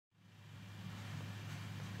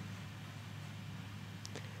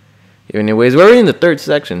Anyways, we're already in the third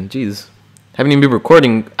section. Jeez. Haven't even been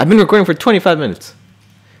recording. I've been recording for 25 minutes.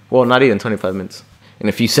 Well, not even 25 minutes. In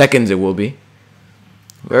a few seconds it will be.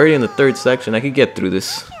 We're already in the third section. I could get through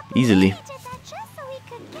this easily.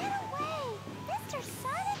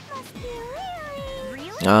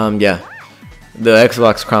 Yeah. The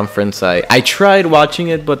Xbox conference, I tried watching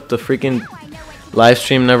it, but the freaking live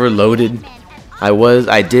stream never loaded.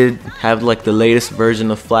 I did have like the latest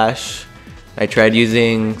version of Flash. I tried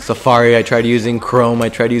using Safari, I tried using Chrome, I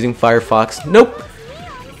tried using Firefox. Nope!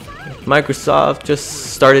 Microsoft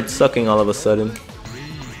just started sucking all of a sudden.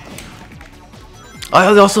 I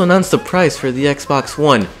also announced the price for the Xbox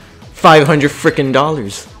One. $500 frickin'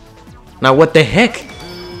 dollars. Now what the heck?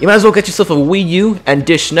 You might as well get yourself a Wii U and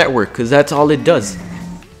Dish Network, cause that's all it does.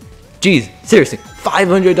 Jeez, seriously,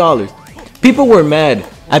 $500. People were mad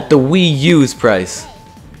at the Wii U's price.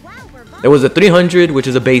 There was a 300, which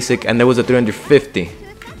is a basic, and there was a 350,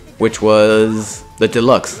 which was the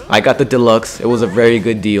deluxe. I got the deluxe. It was a very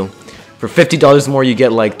good deal. For $50 more, you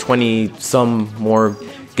get like 20 some more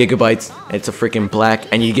gigabytes. It's a freaking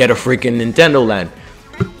black, and you get a freaking Nintendo Land.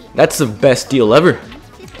 That's the best deal ever.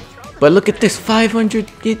 But look at this, 500.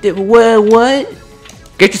 What?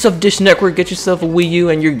 Get yourself Dish Network, get yourself a Wii U,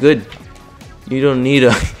 and you're good. You don't need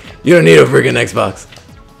a freaking Xbox.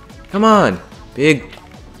 Come on, big.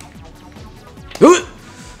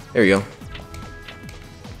 There we go.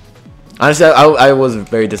 Honestly, I was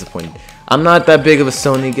very disappointed. I'm not that big of a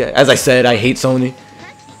Sony guy. As I said, I hate Sony.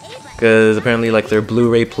 Because apparently like their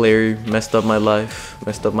Blu-ray player messed up my life.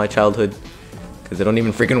 Messed up my childhood. Because they don't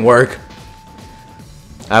even freaking work.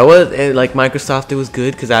 Like Microsoft, it was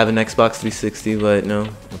good because I have an Xbox 360. But no.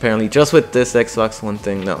 Apparently just with this Xbox One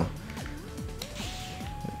thing, no.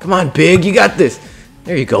 Come on, Big. You got this.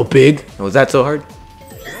 There you go, Big. Was that so hard?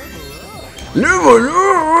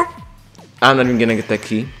 I'm not even gonna get that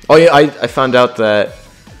key. Oh yeah, I found out that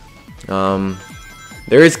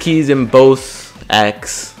there is keys in both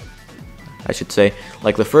acts, I should say.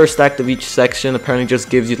 Like the first act of each section apparently just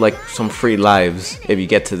gives you like some free lives if you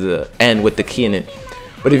get to the end with the key in it.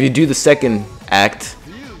 But if you do the second act,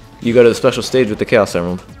 you go to the special stage with the Chaos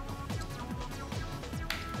Emerald.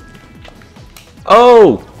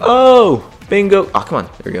 Oh! Bingo! Oh, come on.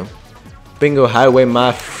 There we go. Bingo Highway,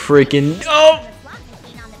 my freaking... Oh!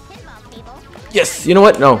 Yes! You know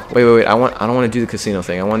what? No. Wait. I don't want to do the casino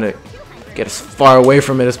thing. I want to get as far away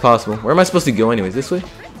from it as possible. Where am I supposed to go anyways? This way?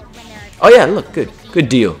 Oh yeah, look. Good. Good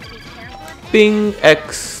deal. Bing.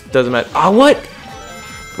 X. Doesn't matter. Oh, what?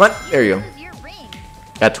 What? There you go.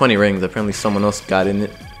 Got 20 rings. Apparently someone else got in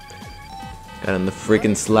it. Got in the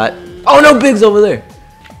freaking slot. Oh no! Big's over there!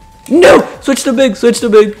 No! Switch to Big! Switch to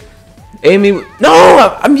Big! Amy,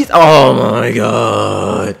 no! Oh my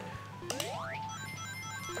god!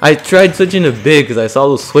 I tried switching to Big because I saw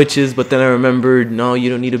those switches, but then I remembered, no, you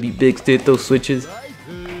don't need to be Big to hit those switches.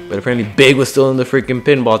 But apparently Big was still in the freaking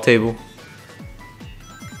pinball table.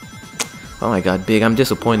 Oh my god, Big, I'm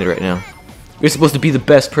disappointed right now. You're supposed to be the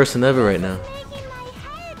best person ever right now.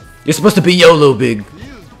 You're supposed to be YOLO, Big.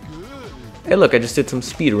 Hey look, I just did some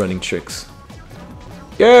speed running tricks.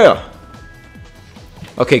 Yeah!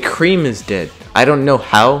 Okay, Cream is dead. I don't know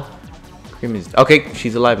how. Cream is... Okay,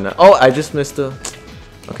 she's alive now. Oh, I just missed a...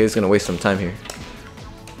 Okay, it's gonna waste some time here.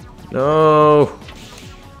 No!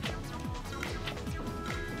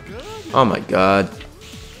 Oh my god.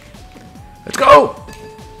 Let's go!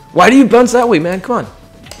 Why do you bounce that way, man? Come on.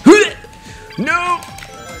 No!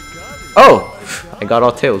 Oh! I got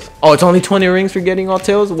all tails. Oh, it's only 20 rings for getting all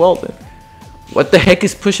tails? Well then. What the heck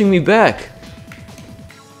is pushing me back?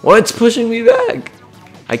 What's pushing me back?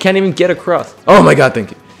 I can't even get across. Oh my god,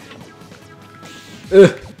 thank you.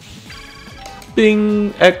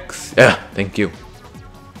 Bing, X. Yeah, thank you.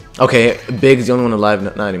 Okay, Big's the only one alive,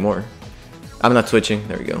 not anymore. I'm not switching.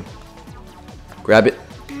 There we go. Grab it.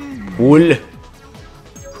 Pull.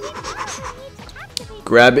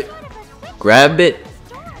 Grab it. Grab it.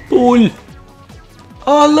 Pull.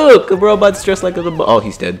 Oh, look. A robot's dressed like a... Oh,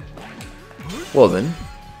 he's dead. Well, then.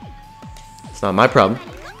 It's not my problem.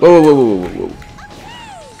 Whoa.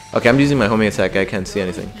 Okay, I'm using my homing attack. I can't see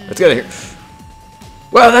anything. Let's get out of here.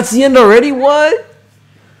 Wow, that's the end already? What?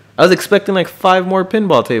 I was expecting like 5 more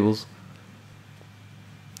pinball tables.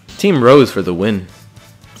 Team Rose for the win.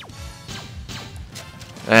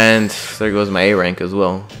 And there goes my A rank as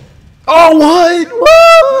well. Oh, what?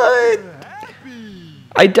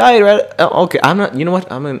 I died right... Oh, okay, I'm not... You know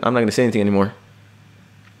what? I'm not going to say anything anymore.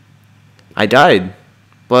 I died.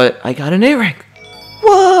 But I got an A rank.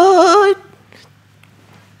 What?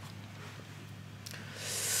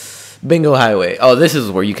 Bingo Highway. Oh, this is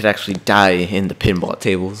where you could actually die in the pinball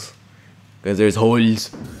tables. Because there's holes.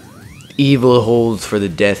 Evil holds for the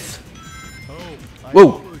death.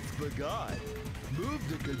 Whoa!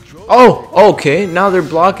 Oh, okay. Now they're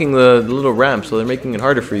blocking the little ramp, so they're making it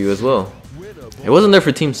harder for you as well. It wasn't there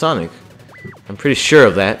for Team Sonic. I'm pretty sure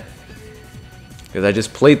of that. Because I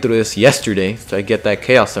just played through this yesterday, so I get that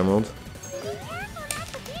Chaos Emerald.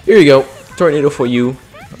 Here you go. Tornado for you.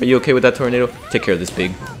 Are you okay with that tornado? Take care of this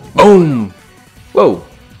pig. Boom! Whoa!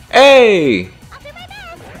 Hey! I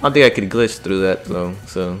don't think I could glitch through that though,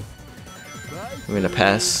 so I'm gonna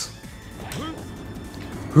pass.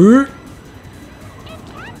 Huh?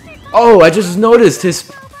 Oh, I just noticed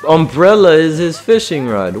his umbrella is his fishing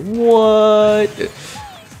rod. What?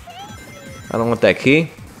 I don't want that key.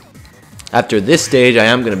 After this stage, I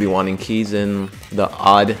am gonna be wanting keys in the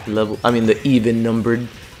odd level. I mean, the even numbered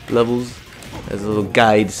levels, as a little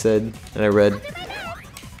guide said that I read.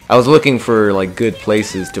 I was looking for like good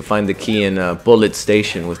places to find the key in Bullet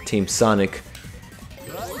Station with Team Sonic,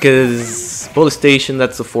 because Bullet Station,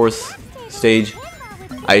 that's the 4th stage.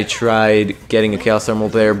 I tried getting a Chaos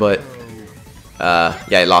Emerald there, but yeah,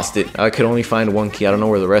 I lost it. I could only find one key. I don't know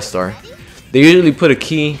where the rest are. They usually put a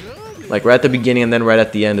key like right at the beginning and then right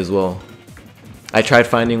at the end as well. I tried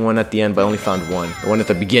finding one at the end, but I only found one. The one at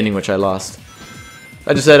the beginning, which I lost.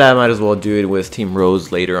 I just said I might as well do it with Team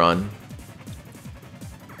Rose later on.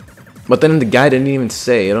 But then the guide didn't even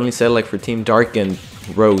say. It only said like for Team Dark and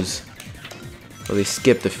Rose. So they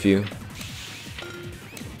skipped a few.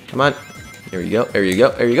 Come on. There you go. There you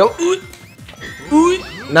go. There you go. Ooh. Ooh.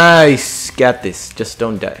 Nice. Got this. Just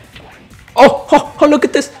don't die. Oh, oh, oh, look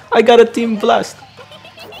at this. I got a Team Blast.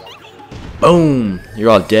 Boom. You're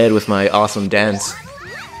all dead with my awesome dance.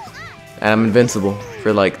 And I'm invincible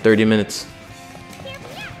for like 30 minutes.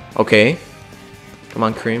 Okay. Come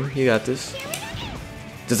on, Cream. You got this.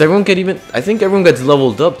 Does everyone get even... I think everyone gets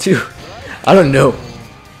leveled up too. I don't know.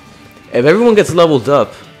 If everyone gets leveled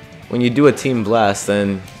up when you do a Team Blast,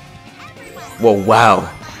 then... Whoa,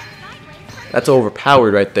 wow. That's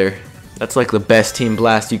overpowered right there. That's like the best Team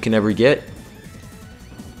Blast you can ever get.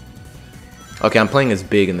 Okay, I'm playing as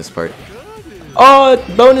Big in this part. Oh,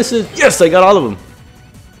 bonuses! Yes, I got all of them.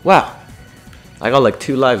 Wow. I got like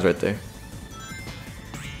 2 lives right there.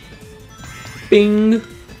 Bing!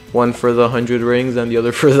 One for the 100 rings and the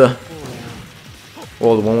other for the...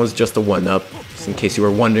 Well, the one was just a 1-up. Just in case you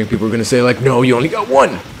were wondering, people were gonna say like, no, you only got 1!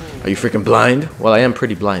 Are you freaking blind? Well, I am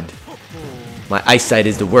pretty blind. My eyesight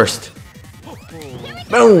is the worst.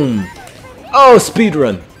 Boom! Oh,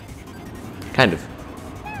 speedrun! Kind of.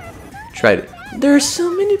 Tried it. There are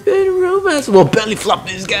so many better robots. Well, belly flop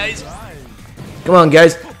these guys. Come on,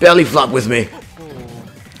 guys. Belly flop with me.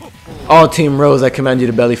 All Team Rose, I command you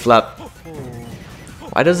to belly flop.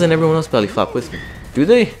 Why doesn't everyone else belly flop with me? Do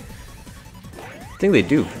they? I think they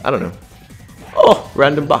do. I don't know. Oh,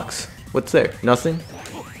 random box. What's there? Nothing?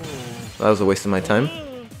 That was a waste of my time.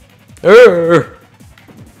 Is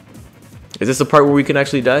this the part where we can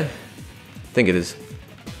actually die? I think it is.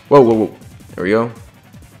 Whoa, whoa, whoa. There we go.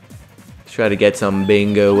 Let's try to get some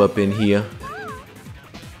bingo up in here.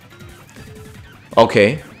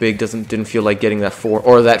 Okay, Big didn't feel like getting that 4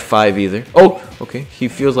 or that 5 either. Oh, okay. He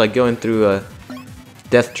feels like going through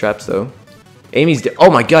death traps though. Amy's dead. Oh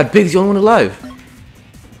my god, Big's the only one alive.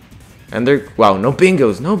 And they're... Wow, no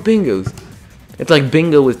bingos. No bingos. It's like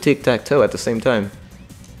bingo with tic-tac-toe at the same time.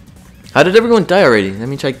 How did everyone die already?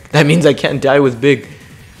 That means I can't die with Big.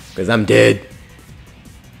 Because I'm dead.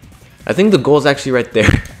 I think the goal's actually right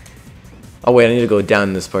there. Oh wait, I need to go down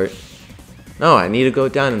in this part. No, I need to go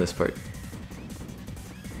down in this part.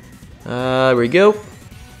 Here we go.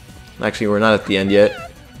 Actually, we're not at the end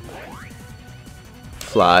yet.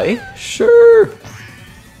 Fly. Sure.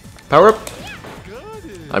 Power up.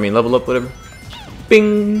 I mean, level up, whatever.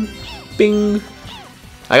 Bing. Bing.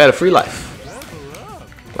 I got a free life.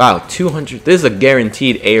 Wow, 200. This is a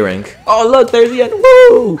guaranteed A rank. Oh, look, there's the end.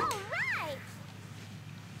 Woo!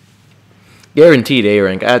 Guaranteed A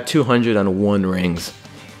rank. I had 201 rings.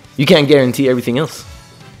 You can't guarantee everything else.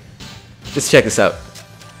 Just check this out.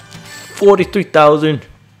 43,000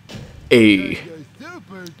 A.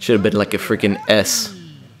 Should have been like a freaking S.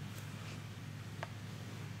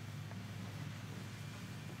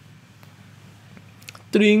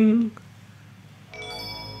 Ding.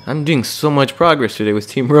 I'm doing so much progress today with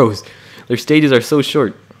Team Rose. Their stages are so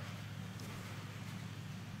short.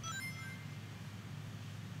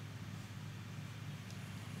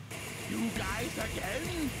 You guys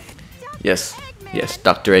again? Yes, yes,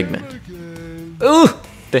 Dr. Eggman. Ooh,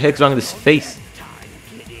 the heck's wrong with his face?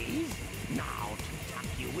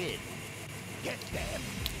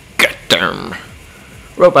 Get them!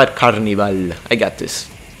 Robot Carnival. I got this.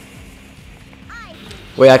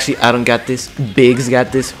 Wait, actually, I don't got this. Biggs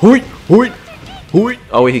got this. Hoi, hoi, hoi.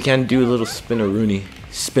 Oh wait, he can't do a little spin-a-rooney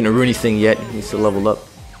thing yet. He needs to level up.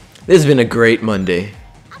 This has been a great Monday.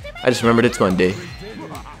 I just remembered it's Monday.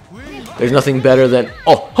 There's nothing better than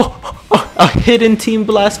a hidden team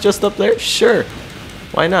blast just up there. Sure,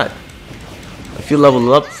 why not? If you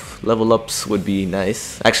level ups would be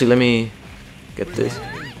nice. Actually, let me get this.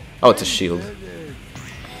 Oh, it's a shield.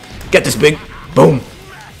 Get this, Big. Boom.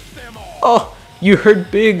 Oh, you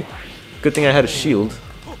hurt Big. Good thing I had a shield.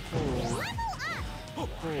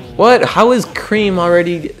 What? How is Cream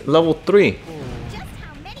already level 3?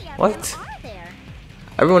 What?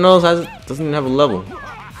 Everyone else doesn't even have a level.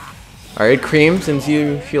 Alright, Cream, since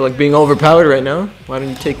you feel like being overpowered right now, why don't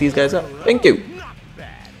you take these guys out? Thank you.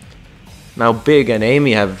 Now Big and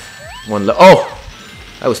Amy have one level. Oh!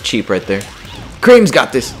 That was cheap right there. Cream's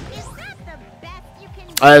got this.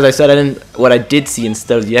 As I said, what I did see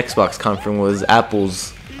instead of the Xbox conference was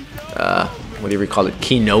Apple's, what do you call it,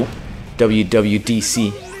 keynote,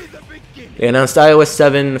 WWDC. They announced iOS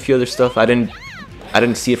 7, a few other stuff. I didn't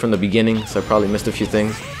see it from the beginning, so I probably missed a few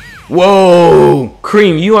things. Whoa!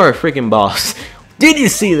 Cream, you are a freaking boss. Did you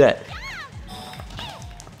see that?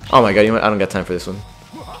 Oh my god, you know what? I don't got time for this one.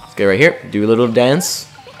 Let's get right here. Do a little dance.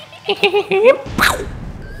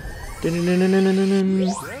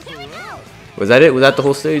 Was that it? Was that the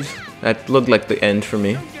whole stage? That looked like the end for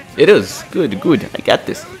me. It is. Good, good. I got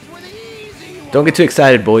this. Don't get too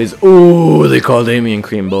excited, boys. Ooh, they called Amy and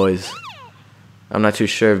Cream boys. I'm not too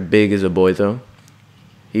sure if Big is a boy, though.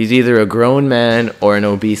 He's either a grown man or an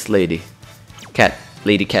obese lady. Cat.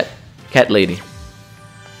 Lady cat. Cat lady.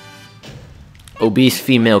 Obese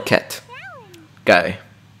female cat. Guy.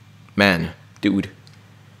 Man. Dude.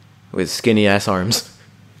 With skinny ass arms.